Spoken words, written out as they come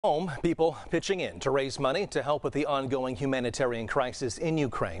Home, people pitching in to raise money to help with the ongoing humanitarian crisis in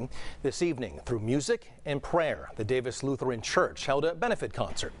Ukraine. This evening, through music and prayer, the Davis Lutheran Church held a benefit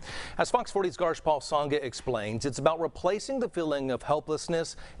concert. As Fox 40's Fox40 explains, it's about replacing the feeling of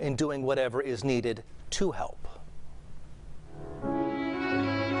helplessness and doing whatever is needed to help.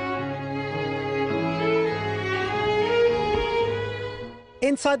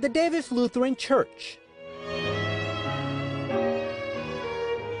 Inside the Davis Lutheran Church.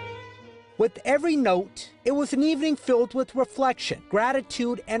 With every note, it was an evening filled with reflection,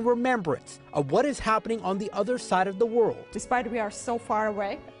 gratitude, and remembrance of what is happening on the other side of the world. Despite we are so far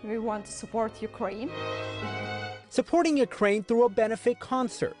away, we want to support Ukraine. Supporting Ukraine through a benefit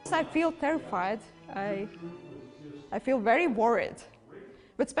concert. I feel terrified. I feel very worried.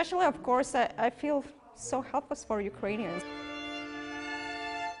 But especially, of course, I feel so helpless for Ukrainians.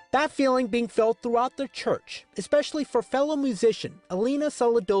 That feeling being felt throughout the church, especially for fellow musician Alina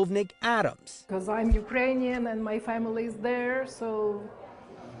Solodovnik-Adams. Because I'm Ukrainian and my family is there, so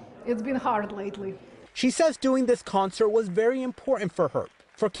it's been hard lately. She says doing this concert was very important for her,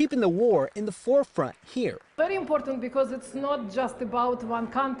 for keeping the war in the forefront here. Very important because it's not just about one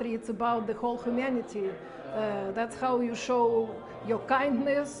country, it's about the whole humanity. That's how you show your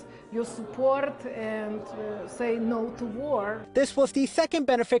kindness, your support, and say no to war. This was the second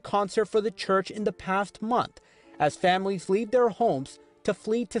benefit concert for the church in the past month, as families leave their homes to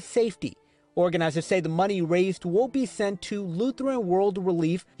flee to safety. Organizers say the money raised will be sent to Lutheran World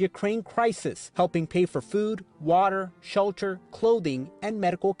Relief Ukraine Crisis, helping pay for food, water, shelter, clothing, and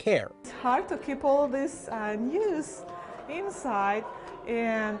medical care. It's hard to keep all this news inside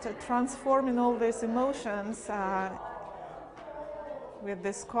and transforming all these emotions. With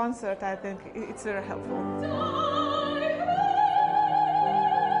this concert, I think it's very helpful.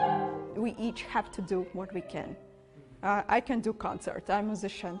 We each have to do what we can. I can do concert. I'm a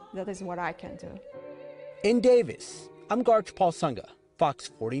musician. That is what I can do. In Davis, I'm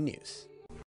Fox40 News.